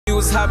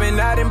was hopping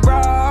out in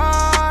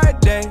broad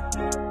day,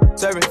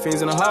 serving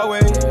fiends in the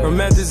hallway. From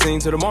magazine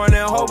to the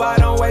morning, hope I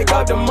don't wake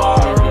up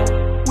tomorrow.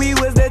 We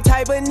was the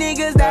type of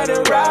niggas that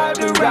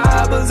arrived the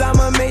robbers.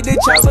 I'ma make the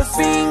chopper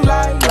sing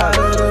like la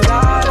da da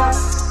da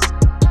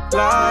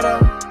la da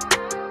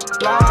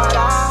la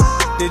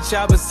da. The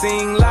chopper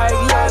sing like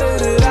la da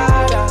da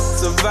da da.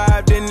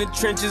 Survived in the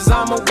trenches,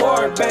 I'm a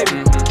war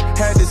baby.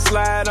 Had to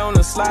slide on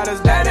the sliders,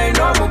 that ain't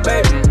normal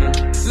baby.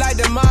 Like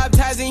the mob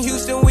ties in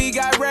Houston, we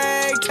got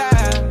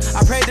ragtime.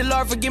 I prayed the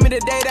Lord forgive me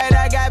the day that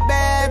I got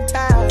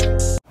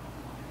baptized.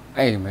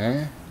 Hey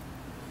man,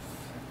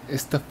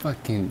 it's the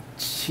fucking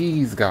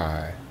cheese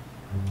guy,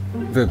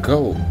 the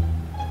GOAT,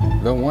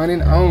 the one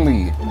and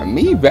only,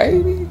 me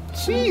baby,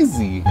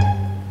 Cheesy.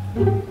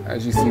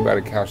 As you see by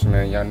the caption,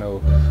 man, y'all know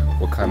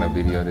what kind of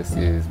video this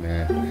is,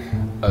 man.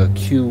 A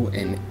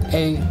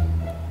Q&A.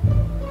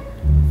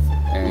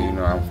 And you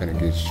know, I'm finna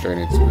get straight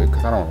into it,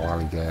 cause I don't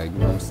lollygag, you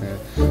know what I'm saying?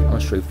 I'm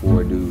a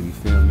straightforward dude, you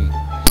feel me?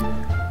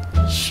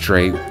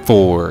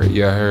 Straightforward,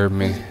 you heard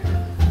me?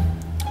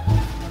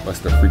 What's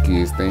the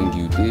freakiest thing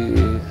you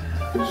did?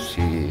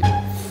 Shit,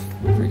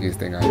 the freakiest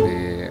thing I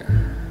did.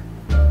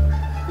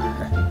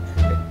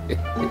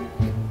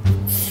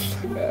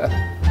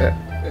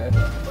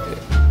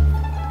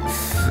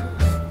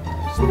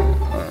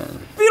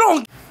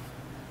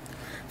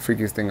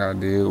 Freakiest thing I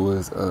did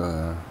was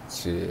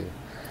shit.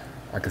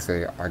 I could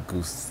say I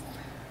goosed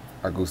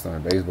on a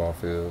baseball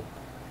field.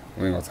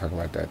 We ain't gonna talk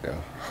about that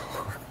though.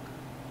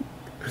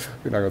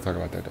 We're not gonna talk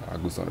about that though. I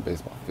goosed on a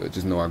baseball field.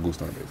 Just know I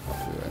goosed on a baseball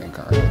field. I ain't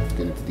kind of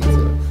get into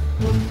detail.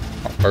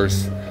 My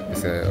first, they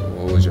said,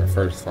 what was your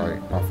first fight?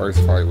 My first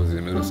fight was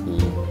in middle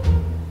school.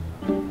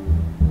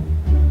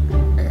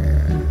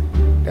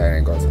 And that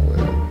ain't go so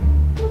well.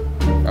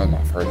 That was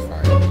my first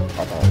fight. I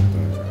thought I was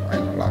doing something. I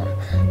ain't gonna lie.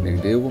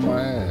 Nigga did with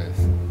my ass.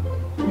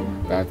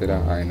 But after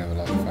that, I ain't never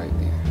lost a fight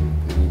then.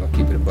 We gonna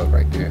keep it a buck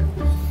right there.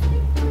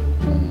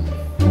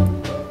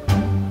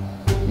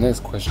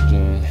 Next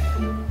question.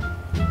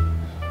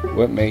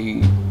 What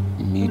made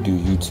me do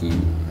YouTube?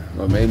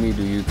 What made me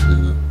do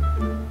YouTube?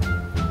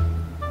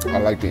 I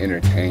like to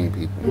entertain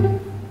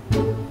people.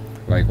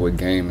 Like with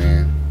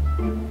gaming,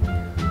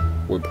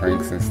 with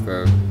pranks and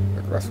stuff.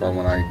 That's why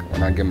when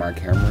I get my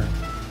camera,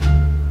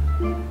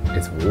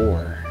 it's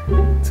war.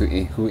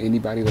 To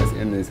anybody that's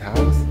in this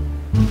house,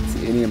 to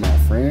any of my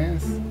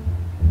friends,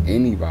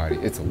 anybody,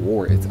 it's a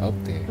war. It's up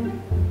there.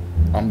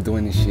 I'm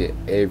doing this shit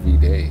every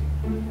day.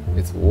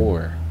 It's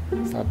war.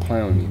 Stop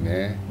playing with me,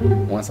 man.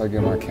 Once I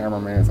get my camera,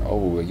 man, it's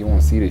over with. You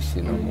won't see this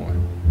shit no more.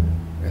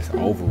 It's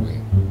over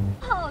with.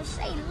 Oh,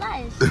 say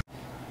less.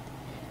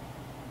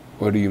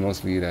 Where do you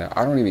mostly eat at?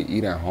 I don't even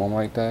eat at home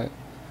like that.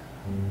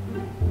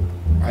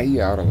 I eat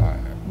out a lot.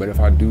 But if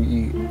I do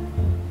eat,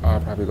 I'll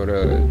probably go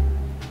to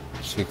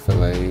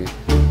Chick-fil-A.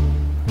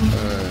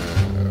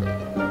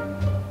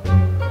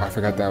 I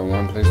forgot that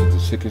one place with the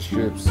chicken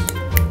strips.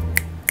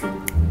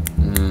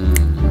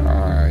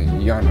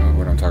 Y'all know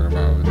what I'm talking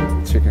about.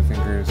 With chicken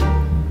fingers or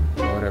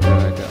whatever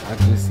like that. I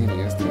just seen it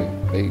yesterday.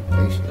 They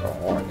shit go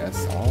hard. That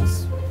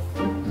sauce.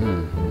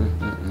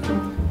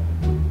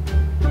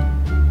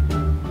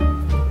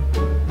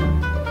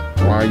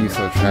 Why are you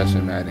so trash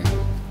and Madden?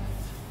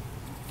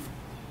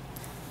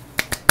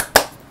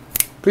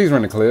 Please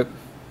run the clip.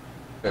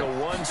 A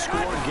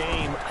one-score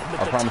game.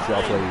 I promise you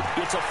I'll play you.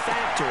 It's a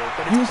factor.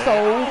 But You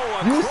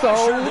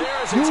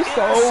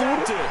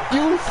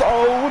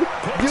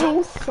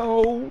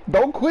sold.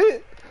 Don't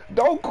quit.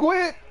 Don't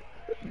quit.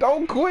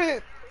 Don't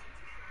quit.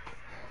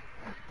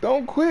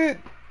 Don't quit.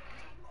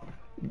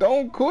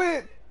 Don't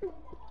quit.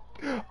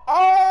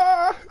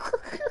 Ah!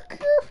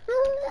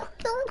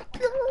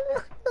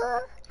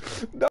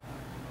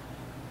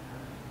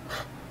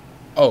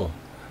 Oh,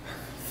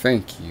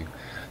 thank you.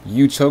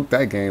 You choked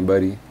that game,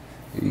 buddy.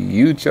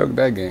 You choked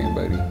that game,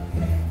 buddy.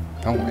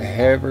 Don't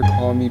ever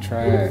call me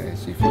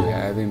trash if you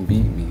haven't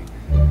beat me.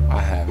 I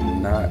have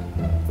not,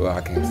 well,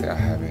 I can't say I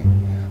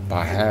haven't, but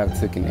I have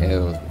taken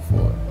L's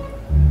before.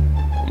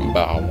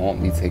 But I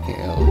won't be taking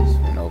L's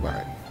from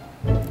nobody.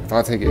 If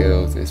I take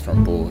L's, it's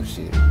from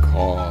bullshit,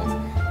 calls,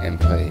 and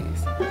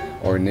plays.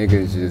 Or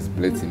niggas just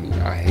blitzing me.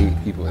 I hate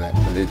people that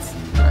blitz me.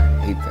 I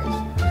hate that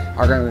shit.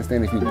 I can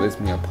understand if you blitz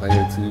me a play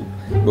or two,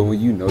 but when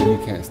you know you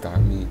can't stop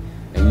me,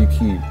 and you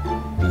keep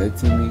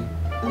blitzing me,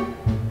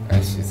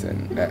 that's just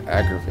that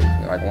aggravates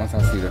me. Like once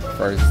I see the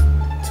first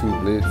two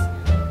blitz,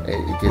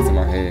 it gets in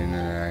my head, and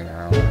then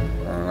I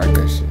don't like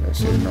that shit. That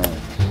shit annoying.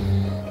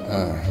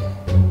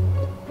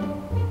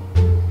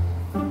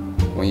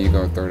 When you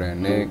go throw that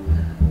neck.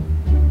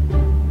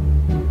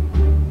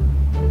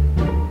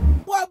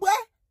 Boy,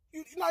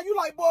 you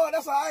like boy,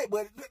 that's alright,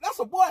 but that's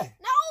a boy.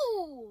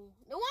 No,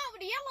 the one with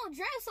the yellow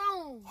dress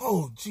on.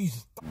 Oh,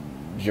 Jesus.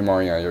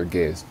 Jamarion, you're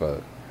gay as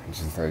fuck.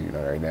 Just so you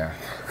know right now.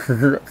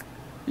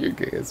 You're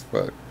gay as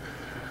fuck.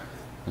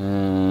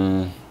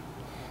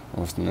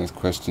 What's the next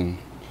question?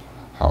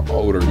 How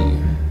old are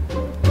you?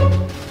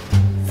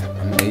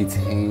 I'm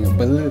 18.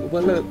 But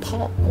look,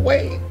 Paul,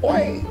 wait.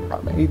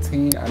 I'm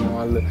 18. I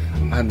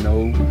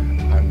know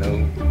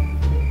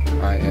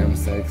I am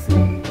sexy.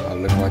 I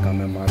look like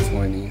I'm in my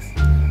 20s.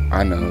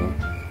 I know.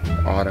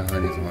 All the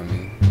honeys want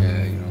me.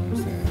 Yeah, you know what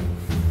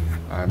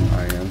I'm saying?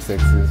 I am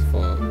sexy as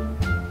fuck.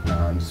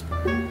 Nah, I'm just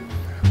playing.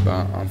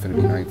 But I'm finna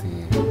be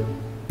 19.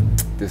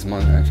 This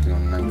month, actually,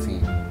 on the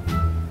 19th.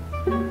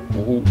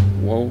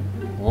 Whoa.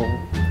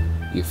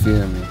 You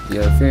feel me?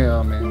 Yeah,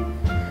 feel me?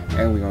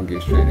 And we gonna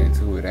get straight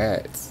into it.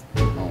 That's,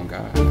 oh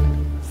God.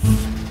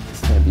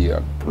 It's gonna be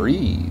a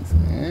breeze,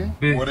 man.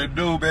 What it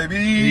do, baby?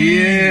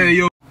 Yeah,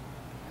 yo.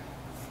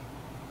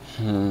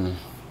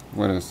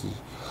 What else?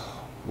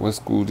 What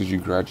school did you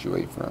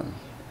graduate from?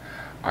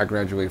 I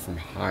graduated from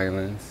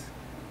Highlands.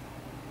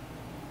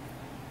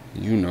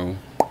 You know.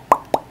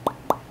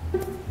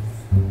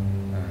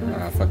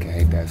 I fucking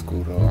hate that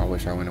school though. I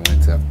wish I went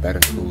to a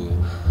better school.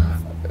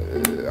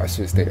 I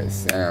should stay at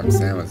Sam.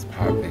 Sam was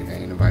popping.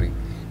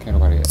 Can't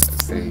nobody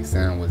say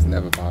Sam was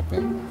never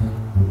popping.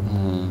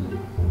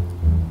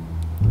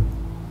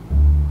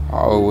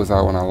 How old was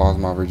I when I lost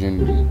my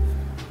virginity?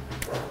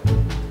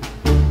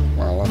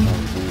 When I lost my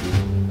virginity,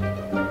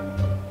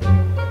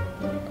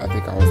 I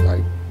think I was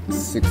like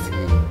 16,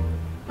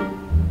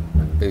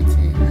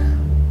 15.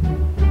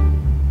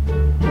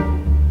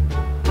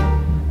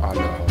 I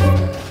know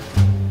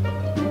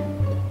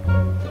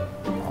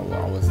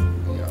I was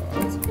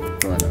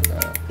growing up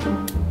bad.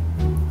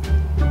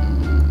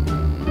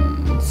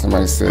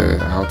 Somebody said,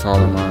 how tall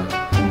am I?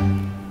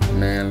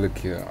 Man, look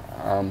here,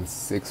 I'm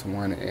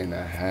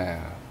 6'1.5".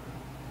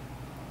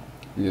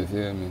 You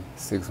feel me?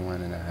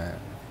 6'1.5".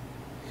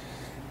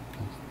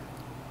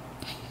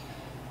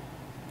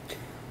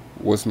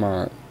 What's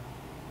my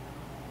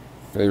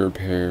favorite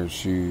pair of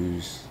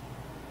shoes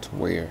to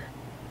wear?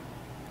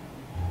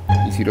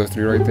 You see those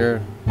three right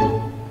there?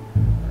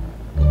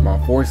 My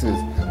Forces.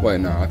 Wait,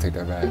 no, I'll take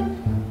that back.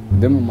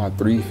 Them are my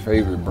 3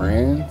 favorite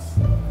brands,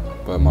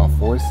 but my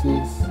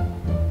Forces,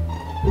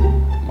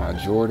 my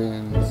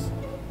Jordans,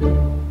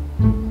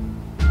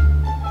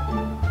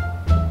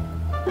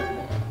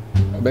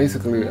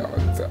 basically, I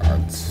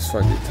just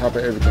fuck it, top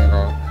of everything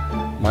off.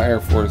 My Air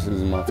Forces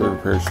is my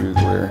favorite pair of shoes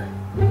to wear.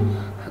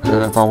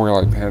 And if I wear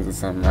like pants or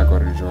something, I go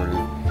to the Jordan.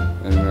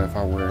 And then if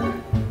I wear, I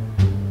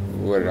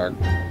wear like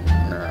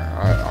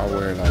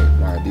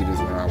my Adidas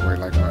when I wear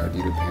like my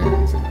Adidas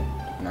pants and a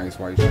nice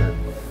white shirt.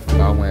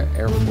 But I went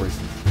Air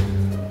Forces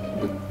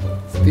with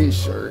this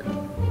shirt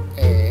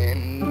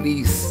and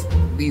these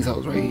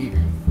hoes right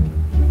here.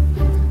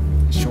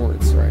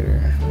 Shorts right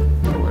there,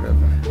 or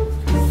whatever.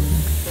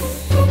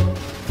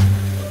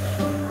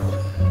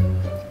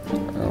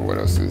 What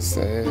else it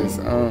says?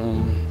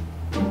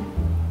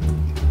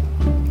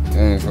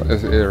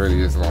 It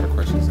really is a lot of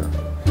questions though.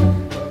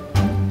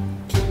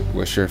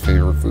 What's your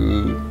favorite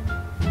food?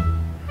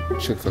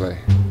 Chick-fil-A.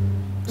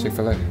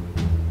 Chick-fil-A.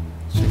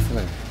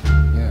 Chick-fil-A.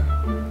 Yeah.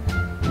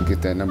 You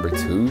get that number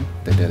 2,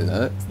 the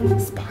deluxe,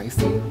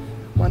 spicy.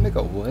 My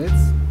nigga, what?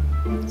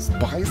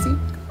 Spicy?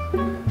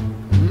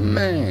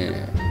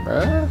 Man,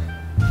 bruh.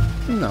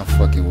 You not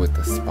fucking with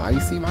the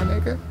spicy, my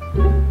nigga.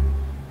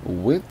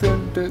 With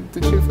the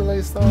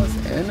Chick-fil-A sauce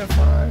and the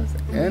fries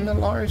and the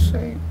large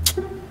shake.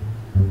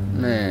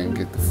 Man,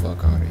 get the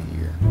fuck out of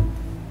here.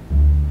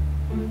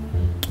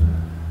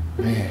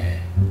 Man,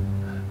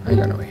 I ain't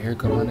got no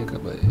haircut, my nigga,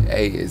 but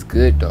hey, it's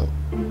good though.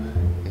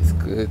 It's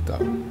good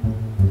though.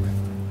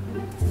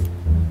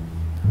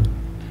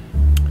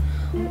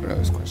 What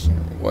else question?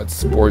 What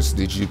sports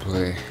did you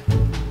play?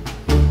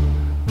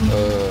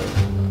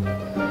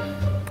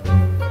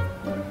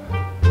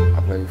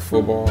 I played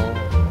football.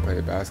 I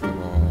played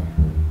basketball.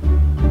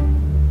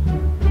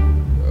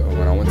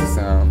 When I went to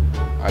Sam,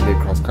 I did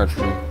cross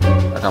country.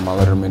 I got my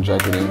Letterman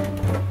jacket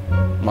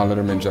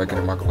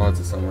in my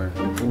closet somewhere.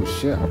 Oh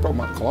shit, I brought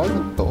my closet.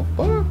 What the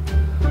fuck?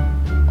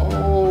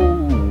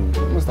 Oh, I'm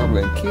gonna stop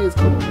letting kids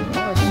come over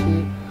my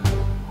shit.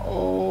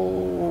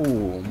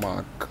 Oh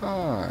my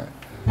god.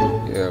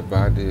 Yeah, but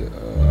I did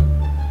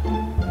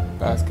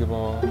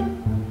basketball,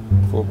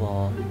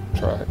 football,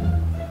 track,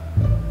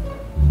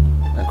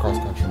 and cross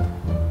country.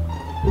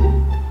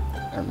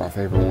 And my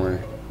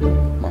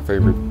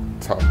favorite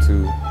top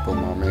 2, but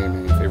my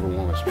main favorite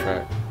one was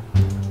track.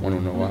 Wanna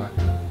know why?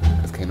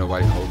 Cause can't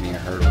nobody hold me in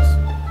hurdles.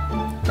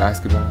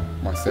 Basketball,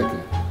 my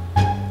second.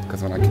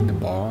 Cause when I get the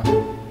ball,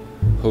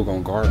 who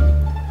gon' guard me?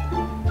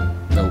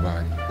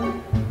 Nobody.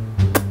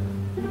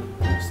 You know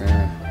what I'm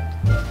saying?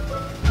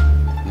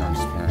 No, I'm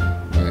just playing.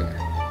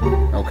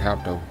 But no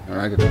cap though. When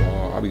I get the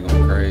ball, I'll be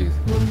going crazy.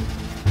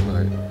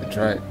 But the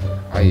track,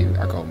 I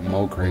go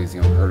more crazy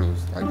on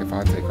hurdles. Like if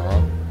I take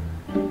off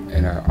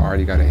and I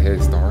already got a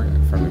head start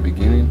from the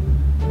beginning,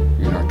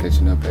 you're not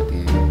catching up at the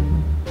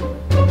end.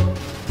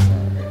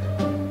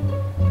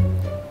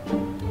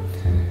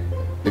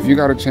 If you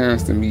got a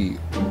chance to meet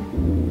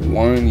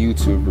one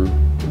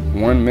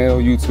male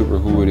YouTuber,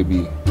 who would it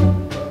be?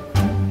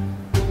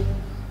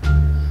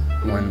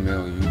 One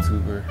male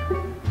YouTuber.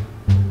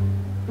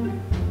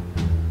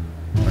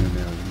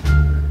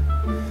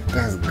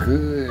 That's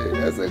good.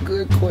 That's a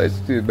good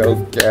question.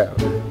 No cap.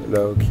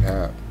 No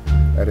cap.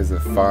 That is a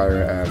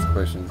fire ass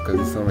question because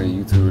there's so many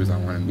YouTubers I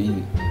want to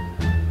meet.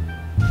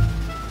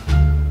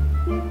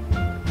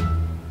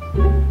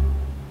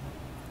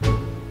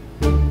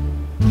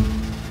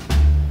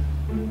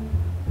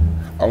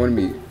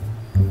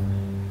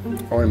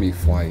 to meet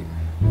Flight.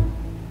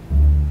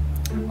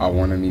 I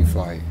want to meet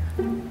Flight.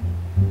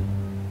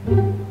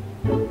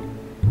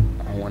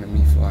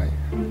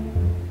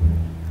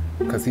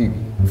 Cause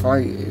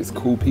Flight is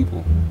cool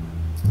people.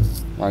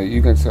 Like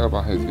you can tell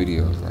by his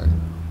videos, like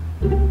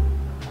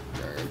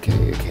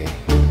okay,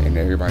 and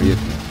everybody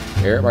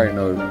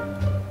knows.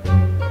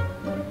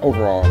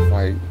 Overall,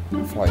 Flight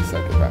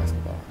sucked at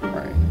basketball,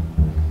 right?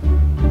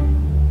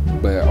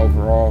 But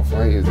overall,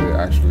 Flight is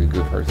actually a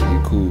good person. He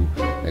cool,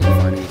 and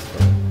funny as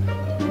fuck.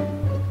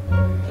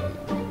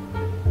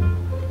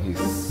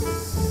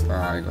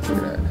 I ain't gonna say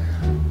that,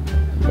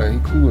 but he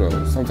cool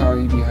though.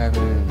 Sometimes he be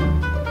having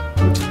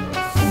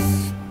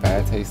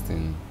bad taste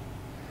in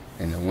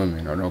the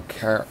women, or no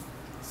cap.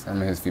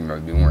 Some of his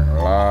females be wearing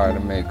a lot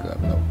of makeup.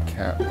 No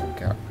cap.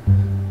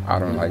 I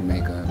don't like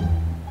makeup.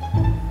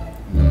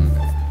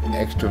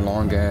 Extra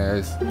long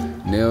ass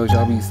nails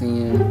y'all be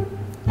seeing.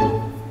 I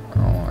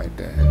don't like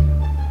that.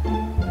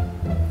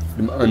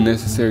 Them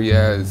unnecessary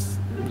ass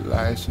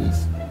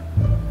lashes.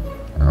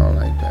 I don't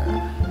like that.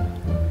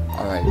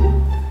 I like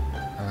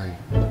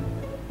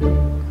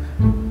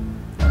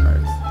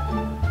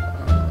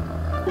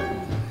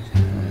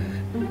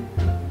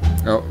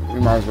we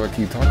might as well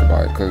keep talking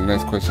about it, because the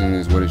next question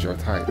is, what is your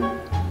type?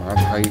 My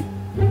type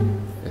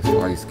is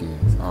light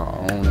skins.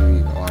 I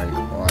only like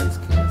light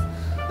skins.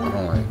 I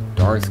don't like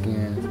dark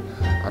skins.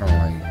 I don't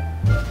like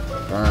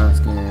brown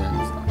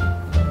skins.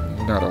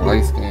 You're not a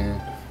light skin.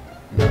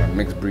 You're not a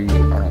mixed breed. I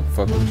don't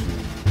fuck with you.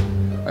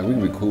 Like, we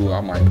can be cool. I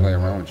might play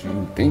around with you.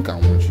 You think I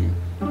want you.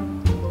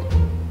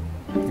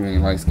 You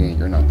ain't light skin,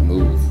 you're not the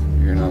move.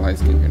 You're not light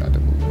skin, you're not the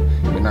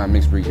move. You're not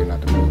mixed breed, you're not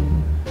the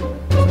move.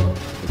 So,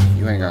 if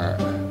you ain't got...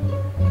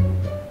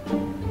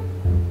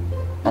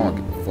 I don't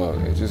give a fuck.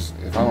 It's just,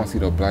 if I don't see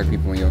the black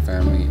people in your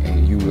family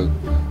and you look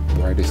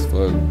bright as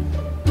fuck,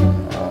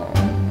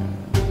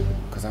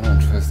 because I don't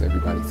trust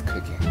everybody's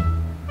cooking.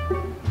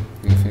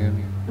 You feel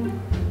me?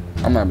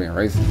 I'm not being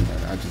racist,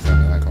 but I just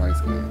only like light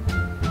skin.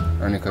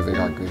 Only because they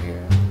got good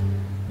hair.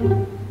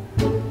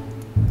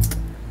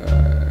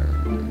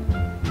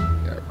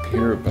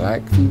 Pure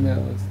black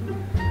females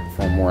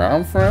from where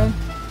I'm from,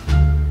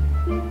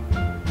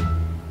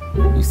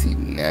 you see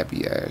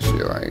nappy ass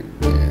shit like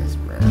this,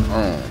 bro.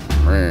 Oh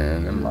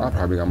man, I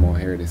probably got more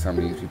hair than some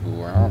of these people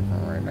where I'm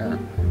from right now.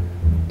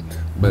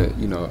 But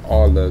you know,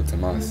 all love to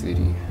my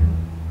city.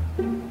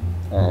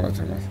 All love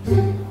to my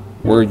city.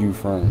 Where are you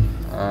from?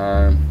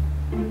 I'm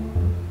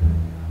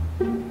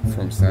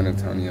from San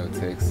Antonio,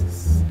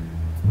 Texas.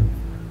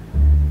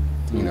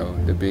 You know,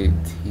 the big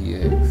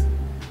TX.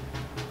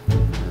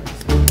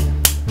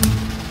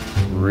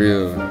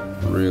 Real,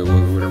 where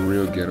the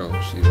real ghetto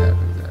shit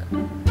happens at. You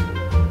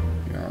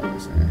know what I'm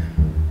saying?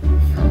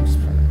 I'm just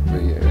playing.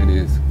 But yeah, it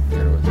is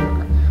ghetto as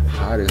fuck.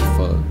 Hot as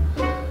fuck.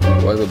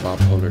 Weather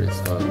bipolar as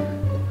fuck.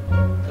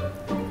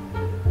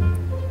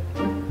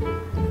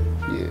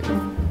 Yeah.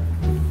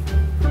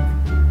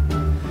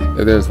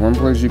 If there's one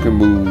place you can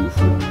move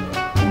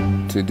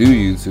to do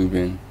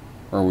YouTubing,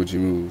 where would you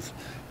move?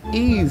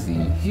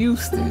 Easy,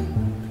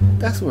 Houston.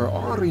 That's where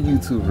all the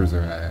YouTubers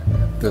are at.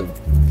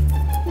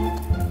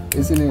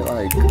 Isn't it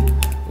like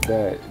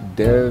that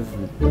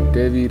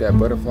Devi, that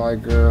butterfly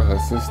girl, her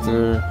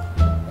sister?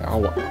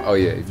 Oh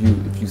yeah, if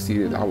you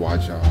see it, I'll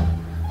watch y'all.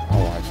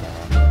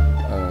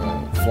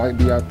 Flight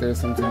be out there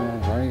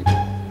sometimes, right?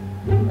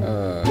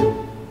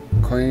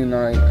 Queen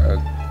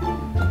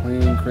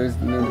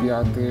Kristen be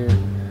out there.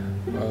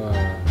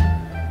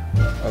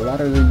 A lot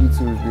of the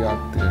YouTubers be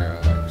out there.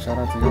 Like, shout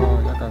out to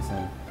y'all. Y'all got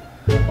some.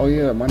 Oh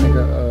yeah, my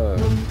nigga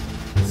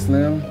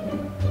Slim.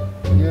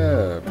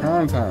 Yeah,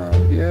 Prime Time.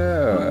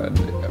 Yeah,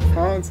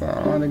 Prime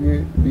Time. My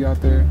nigga be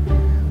out there.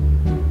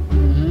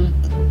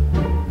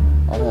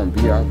 I won't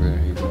be out there.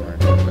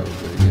 But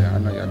yeah, I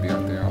know y'all be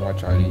out there. I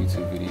watch all the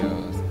YouTube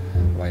videos.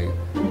 Like,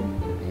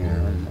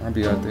 yeah, I'll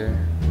be out there.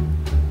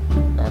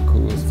 Y'all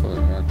cool as fuck.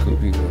 Y'all cool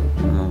people.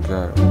 Oh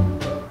God.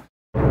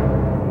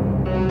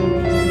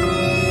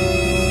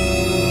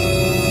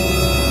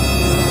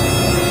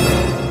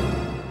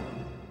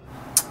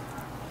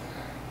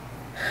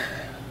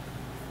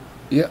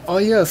 Yeah, oh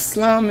yeah,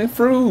 Slime and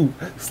Fruit.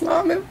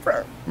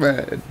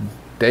 Man,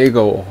 they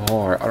go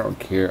hard. I don't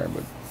care,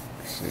 but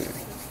shit.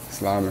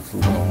 Slime and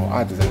Fruit go hard.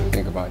 I just have to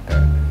think about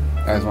that.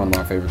 That's one of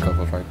my favorite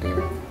couples right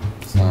there.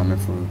 Slime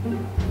and Fruit.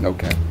 No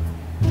cap.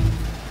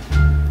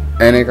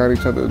 And they got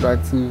each other's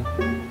back too.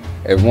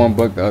 If one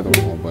buck, the other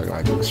one won't buck.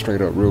 Like,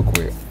 straight up real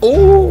quick.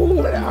 Ooh,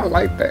 I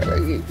like that.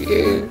 Like,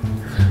 yeah.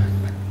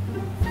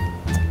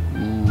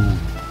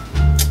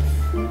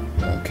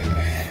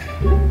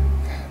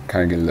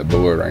 Kind of getting a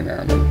little bored right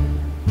now, though,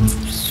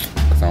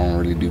 because I don't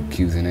really do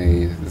Q's and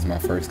A's. This is my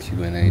first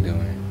Q&A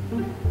doing.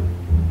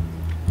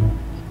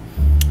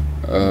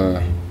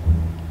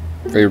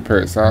 Favorite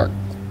pair of socks?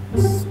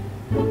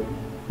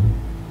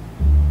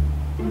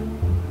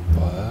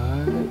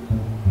 What?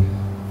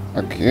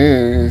 I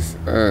guess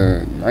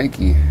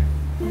Nike.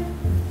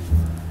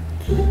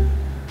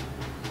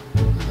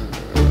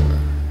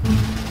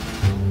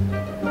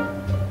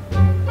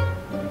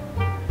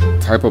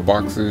 type of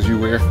boxers you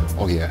wear.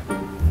 Oh yeah.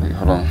 Wait,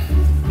 hold on.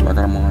 Do I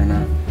got them on right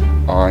now?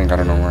 Oh, I ain't got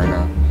it on right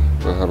now.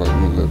 But hold on,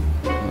 let me look.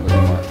 At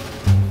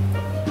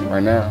mine.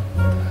 Right now.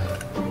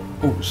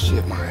 Oh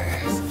shit, my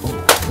ass. Oh,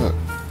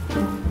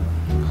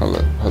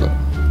 look. Hold up.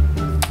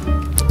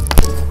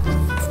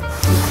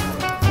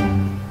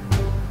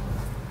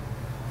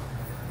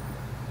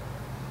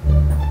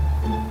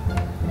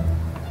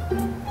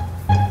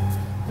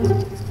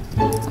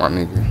 My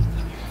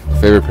nigga.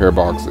 Favorite pair of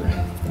boxer.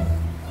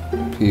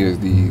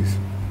 PSDs.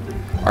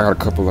 I got a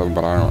couple of them,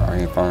 but I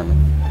ain't find them.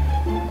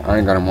 I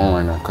ain't got them on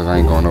right now because I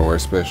ain't going nowhere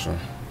special.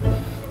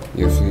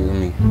 You feel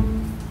me?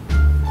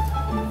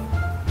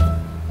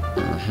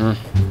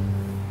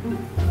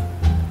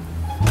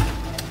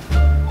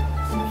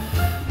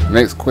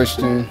 Next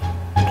question.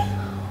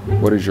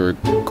 What is your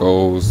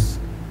goals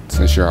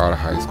since you're out of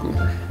high school?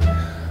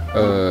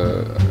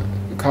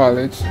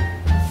 College.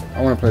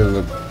 I want to play a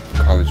little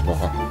college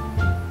ball.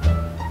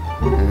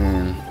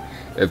 And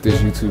if this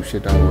YouTube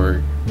shit don't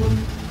work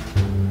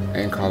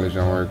and college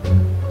don't work,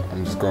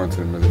 I'm just going to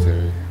the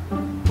military.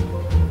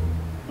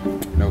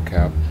 No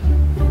cap.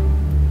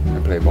 I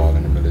play ball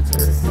in the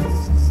military.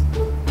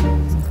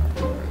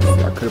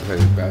 I could have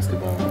played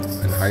basketball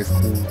in high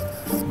school,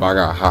 but I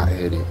got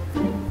hot-headed.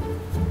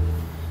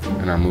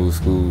 And I moved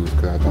schools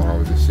because I thought I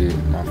was a shit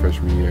my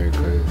freshman year.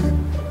 Because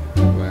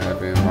what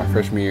happened? My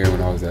freshman year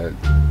when I was at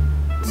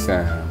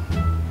Sam,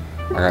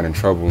 I got in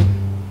trouble.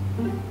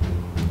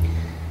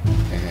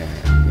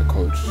 And the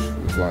coach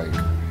was like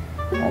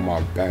on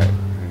my back.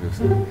 And just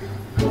said,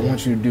 I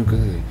want you to do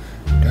good.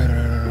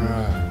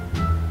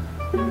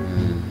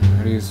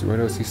 What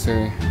else he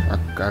say? I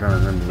don't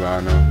remember, but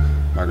I know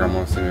my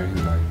grandma said,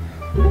 he's like,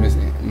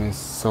 Miss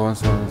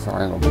so-and-so,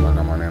 I ain't gonna put my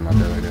grandma name out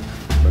there like that.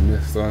 But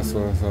Miss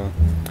so-and-so,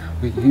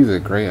 he's a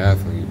great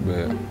athlete,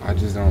 but I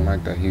just don't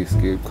like that he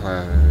skipped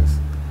class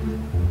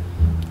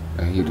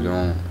and he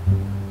don't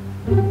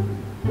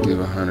give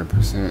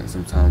 100%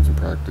 sometimes in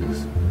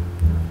practice.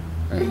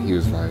 And he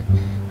was like,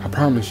 I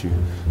promise you,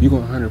 you go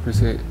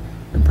 100%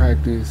 in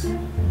practice.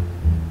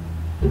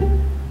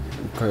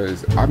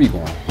 Because I be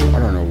going, I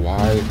don't know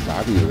why, but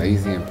I be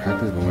lazy in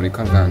practice, but when it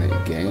comes down to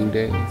game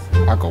days,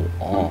 I go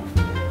off.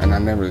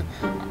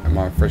 And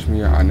my freshman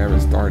year, I never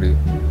started,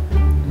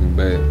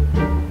 but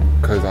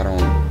because I don't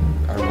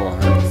go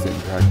 100%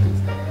 in practice.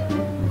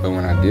 But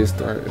when I did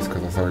start, it's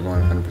because I started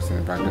going 100%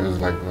 in practice. It was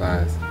like the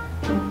last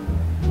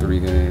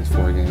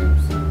 4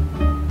 games,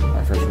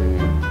 my freshman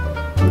year.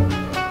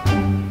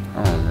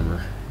 I don't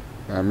remember.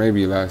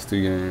 Maybe last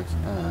 2 games,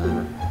 I don't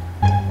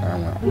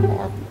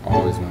remember. I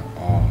always went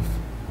off.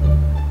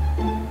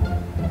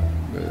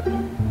 But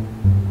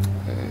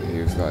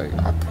it was like,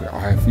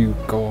 if you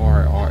go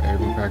hard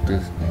every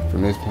practice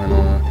from this point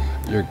on,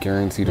 you're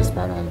guaranteed a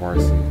spot on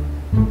varsity.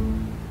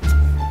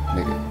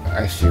 Nigga,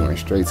 that shit went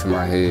straight to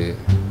my head.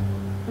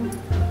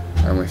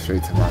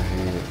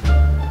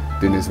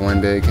 Then this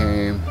one day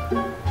came,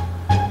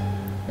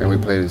 and we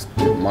played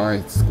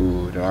my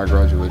school that I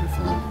graduated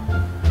from,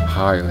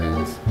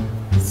 Highlands.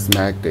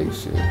 Smacked they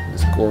shit. The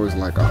score was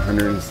like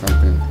 100 and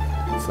something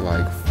to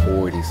like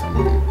 40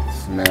 something.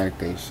 Smacked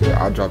they shit.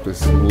 I dropped a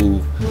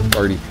smooth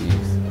 30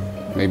 piece.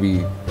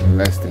 Maybe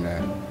less than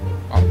that.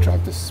 I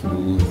dropped a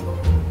smooth.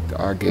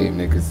 I gave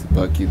niggas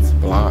buckets,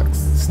 blocks,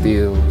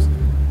 steals.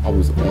 I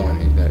was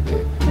on it that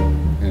day.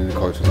 And the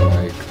coach was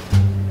like,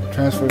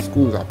 transfer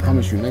schools, I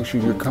promise you, next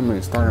year you're coming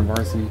and starting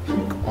varsity,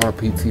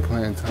 RPT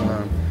playing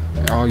time,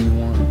 and all you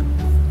want.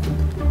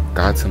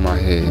 Got to my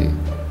head.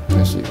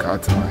 That shit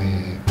got to my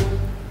head.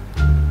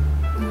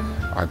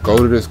 I go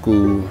to the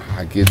school,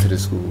 I get to the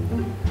school.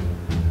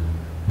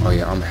 Oh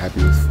yeah, I'm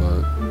happy as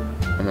fuck.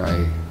 I'm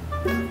like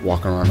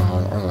walking around the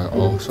hall. I'm like,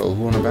 oh, so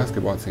who on the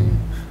basketball team?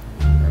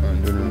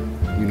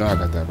 You know I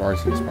got that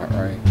varsity spot,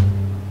 right?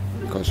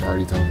 Coach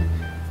already told me.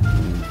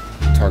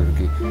 Talking to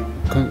kid.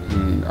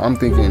 I'm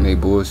thinking they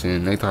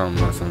bullshitting. They talking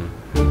about something.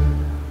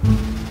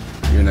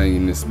 You're not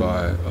in this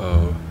spot.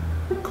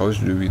 Coach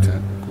do be I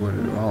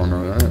don't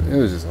know. It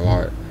was just a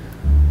lot.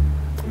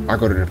 I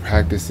go to the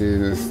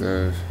practices and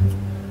stuff.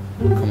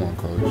 Come on,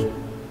 coach.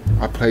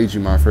 I played you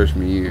my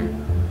freshman year.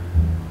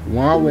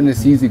 Why when the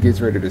season gets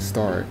ready to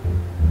start,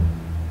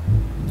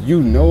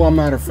 you know I'm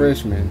not a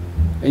freshman,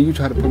 and you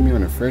try to put me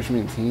on a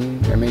freshman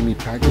team and make me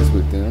practice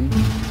with them?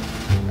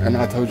 And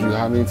I told you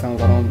how many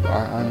times I'm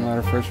not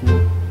a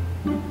freshman?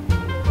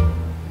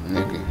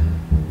 Nigga,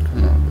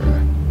 come on,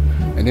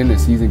 bro. And then the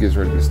season gets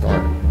ready to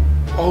start.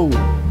 Oh,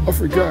 I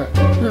forgot.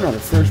 You're not a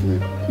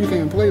freshman. You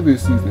can't play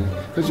this season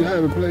because you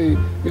haven't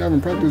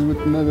practiced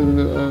with none of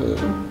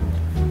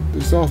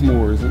the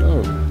sophomores and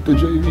the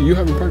JV. You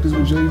haven't practiced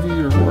with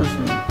JV or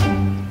varsity.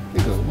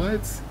 Nigga,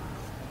 what?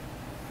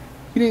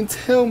 You didn't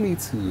tell me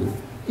to.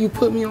 You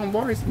put me on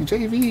varsity,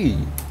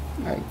 JV.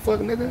 Like,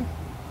 fuck, nigga.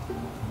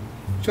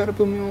 You try to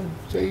put me on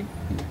JV.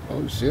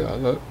 Oh shit, I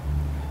look.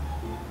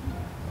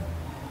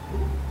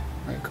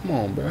 Like, come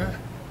on, bruh.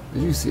 Are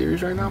you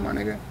serious right now, my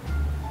nigga?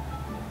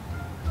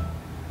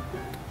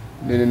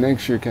 Then the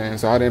next year came,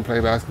 so I didn't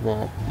play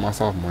basketball my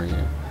sophomore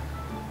year.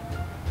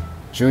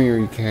 Junior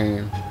year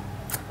came.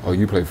 oh,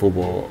 you play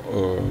football,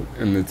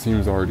 and the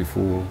team's already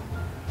full.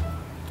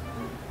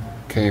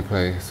 Can't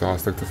play, so I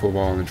stuck to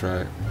football and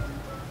track.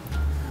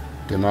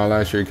 Then my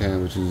last year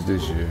came, which is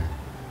this year.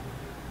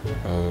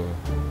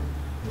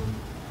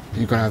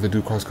 You're gonna have to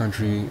do cross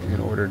country in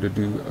order to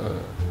do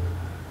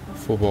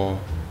football.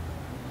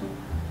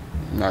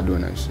 I'm not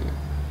doing that shit.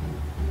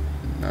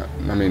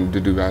 To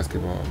do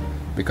basketball,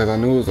 because I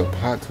knew it was a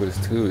plot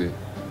twist to it.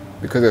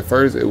 Because at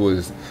first it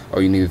was, oh,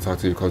 you need to talk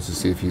to your coach to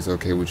see if he's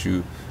okay with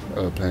you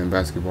playing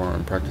basketball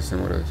and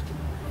practicing with us.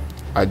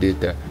 I did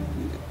that.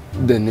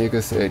 The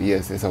nigga said,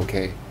 yes, it's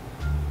okay.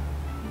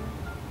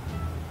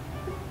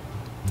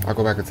 I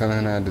go back and tell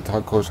him that the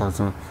coach talks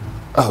to him,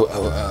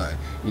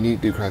 you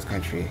need to do cross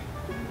country.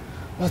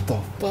 What the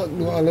fuck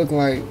do I look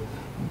like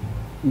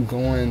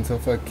going to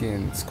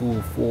fucking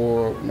school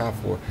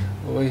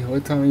wait,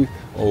 what time are you?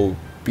 Oh,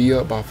 be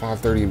up by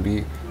 5:30 and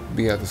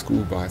be at the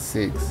school by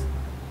 6.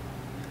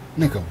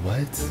 Nigga,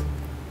 what?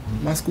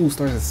 My school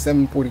starts at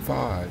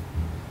 7:45.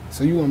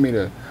 So you want me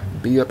to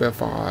be up at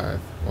 5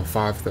 or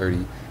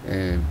 5:30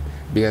 and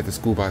be at the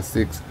school by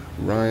 6,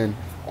 run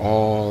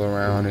all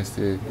around this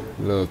shit,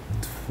 little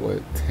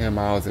 10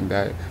 miles and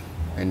back,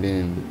 and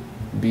then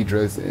be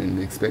dressed and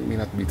expect me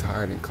not to be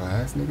tired in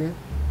class, nigga?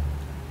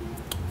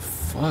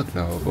 Fuck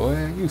no,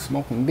 boy. You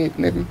smoking dick,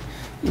 nigga.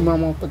 You my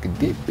motherfucking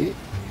dick, bitch.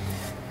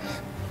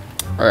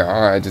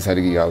 Alright, I just had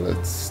to give y'all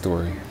a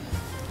story.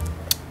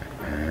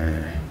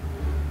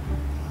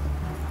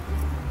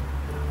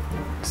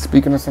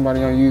 Speaking of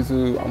somebody on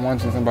YouTube, I'm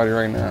watching somebody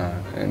right now,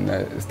 and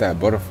it's that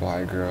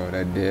butterfly girl,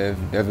 that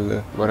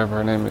Devila, whatever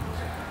her name is.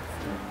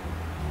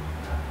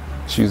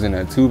 She was in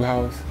that tube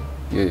house.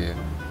 Yeah.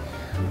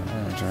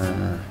 I'm trying to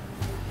remember.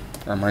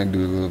 I might do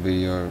a little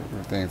video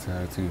or thing to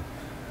her too.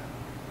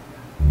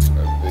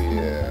 But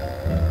yeah.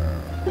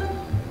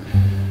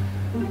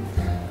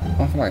 I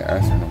don't feel like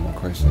answering no more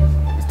questions.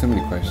 There's too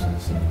many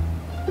questions.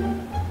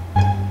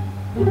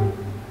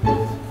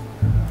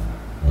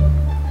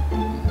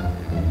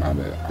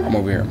 I'm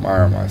over here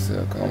admiring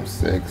myself because I'm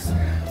sexy.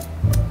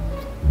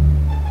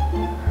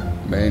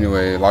 But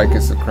anyway, like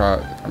and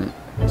subscribe.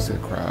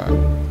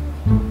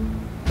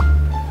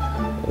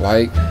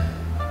 Like,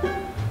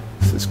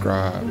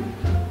 subscribe,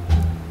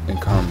 and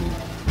comment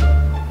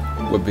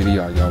what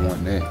video y'all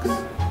want next.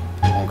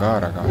 Oh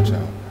God, I got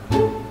y'all.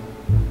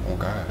 Oh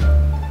God.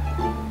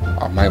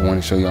 I might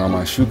want to show y'all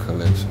my shoe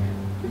collection.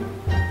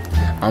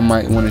 I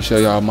might want to show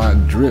y'all my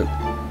drip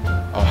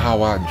or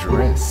how I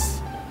dress.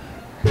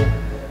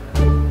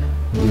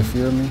 You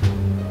feel me?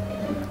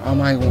 I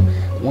might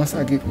once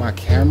I get my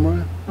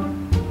camera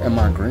and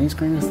my green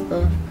screen and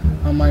stuff,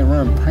 I might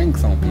run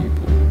pranks on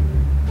people.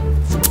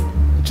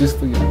 Just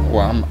for y'all.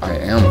 Well, I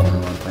am going to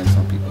run pranks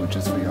on people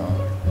just for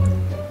y'all.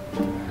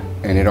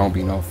 And it don't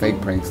be no fake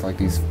pranks like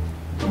these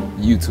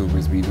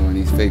YouTubers be doing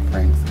these fake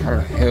pranks. How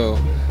the hell?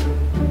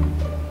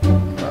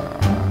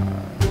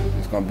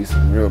 It's going to be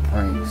some real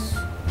pranks.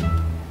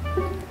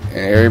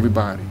 And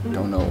everybody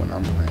don't know when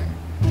I'm playing.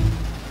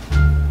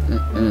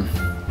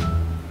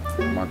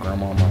 My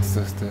grandma, my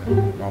sister,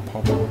 my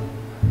papa,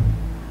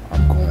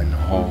 I'm going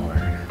hard.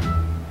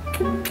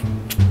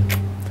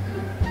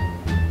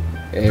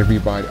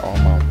 Everybody, all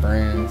my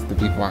friends, the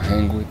people I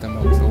hang with the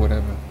most or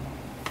whatever,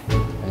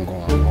 I'm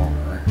going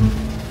hard.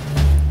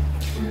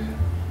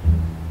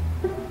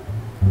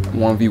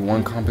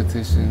 1v1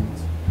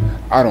 competitions,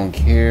 I don't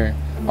care.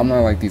 I'm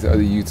not like these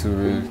other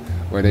YouTubers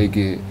where they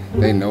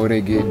know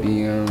they get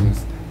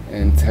DMs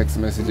and text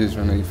messages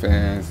from their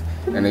fans,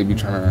 and they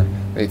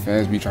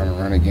fans be trying to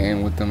run a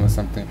game with them or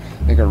something.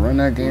 They can run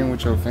that game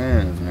with your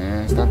fans,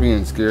 man. Stop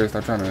being scared.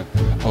 Stop trying to,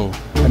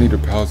 I need to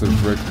pause this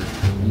record.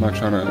 I'm not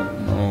trying to,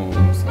 no,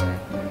 I'm saying.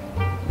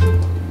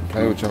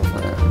 Play with your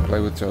friends. Play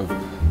with your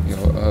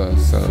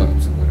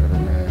subs or whatever,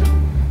 man.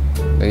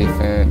 They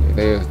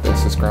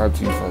subscribe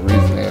to you for a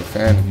reason. They're a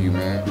fan of you,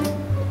 man.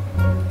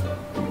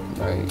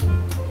 Like,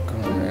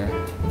 come on, man.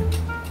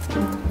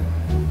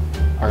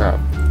 I got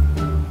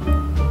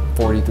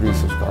 43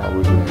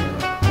 subscribers, man.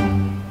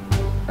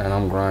 And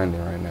I'm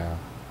grinding right now.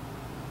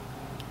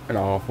 And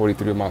all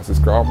 43 of my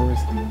subscribers,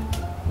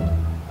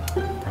 I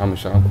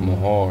promise y'all I'm coming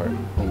hard.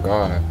 On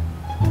God.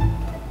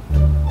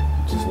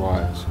 Just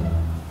watch.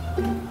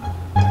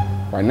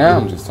 Right now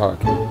I'm just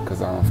talking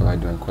because I don't feel like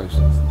doing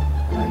questions.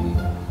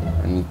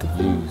 I need the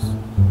views.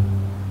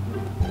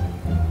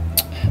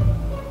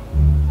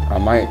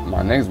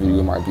 My next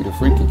video might be the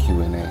freaky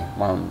Q&A.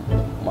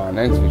 My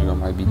next video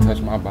might be touch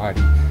my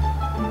body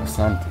or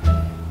something.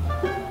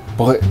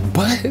 But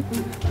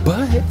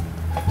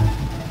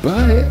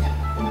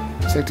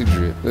check the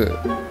drip. Look,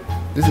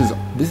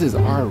 this is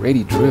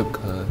already drip,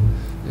 cuz.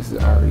 This is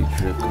already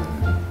drip, cuz.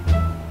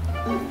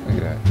 Look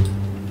at that.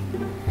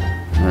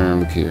 Man,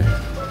 look here.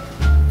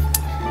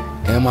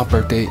 And my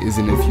birthday is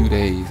in a few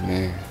days,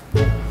 man.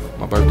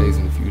 My birthday's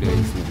in a few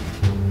days, man.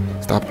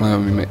 Stop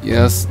playing with me, man.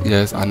 Yes,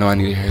 I know I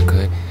need a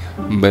haircut,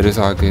 but it's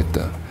all good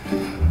though.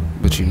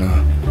 But you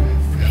know,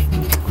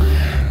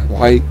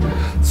 like,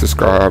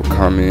 subscribe,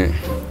 comment,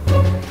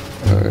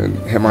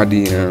 hit my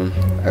DM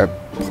at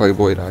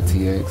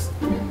playboy.tx.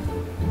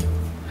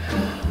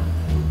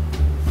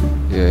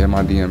 yeah, hit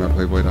my DM at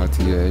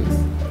playboy.tx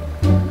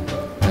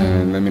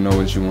and let me know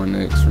what you want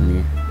next from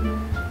me,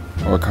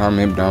 or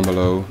comment down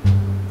below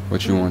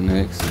what you want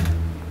next.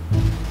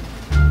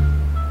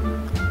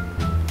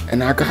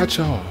 And I got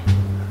y'all.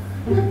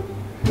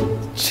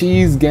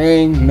 Cheese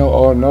gang, no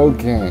or no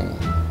gang.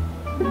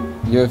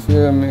 You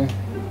feel me?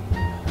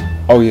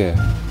 Oh yeah.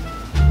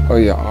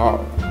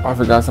 I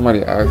forgot,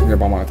 somebody asked me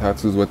about my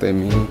tattoos, what they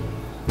mean.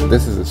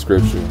 This is a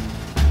scripture.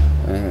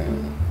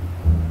 And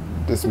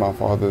this is my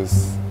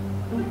father's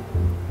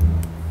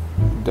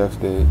death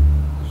date.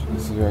 You can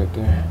see right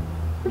there.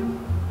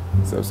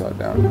 It's upside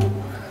down.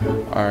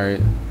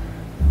 Alright.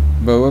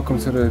 But welcome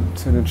to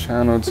the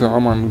channel, to all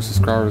my new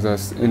subscribers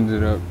that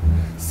ended up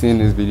seeing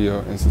this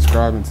video and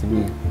subscribing to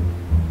me.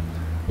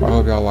 I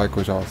hope y'all like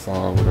what y'all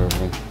saw or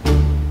whatever.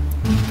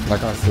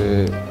 Like I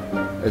said,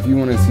 if you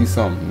want to see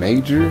something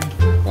major,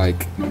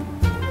 like,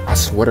 I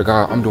swear to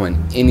God, I'm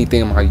doing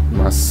anything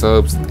my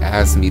subs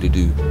ask me to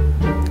do.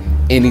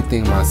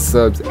 Anything my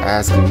subs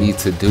asking me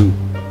to do.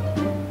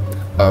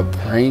 A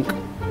prank,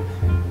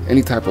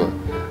 any type of,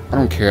 I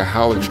don't care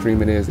how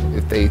extreme it is.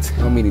 If they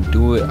tell me to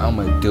do it,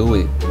 I'ma do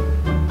it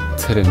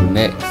to the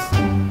next.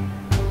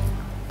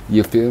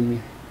 You feel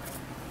me?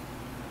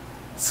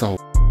 So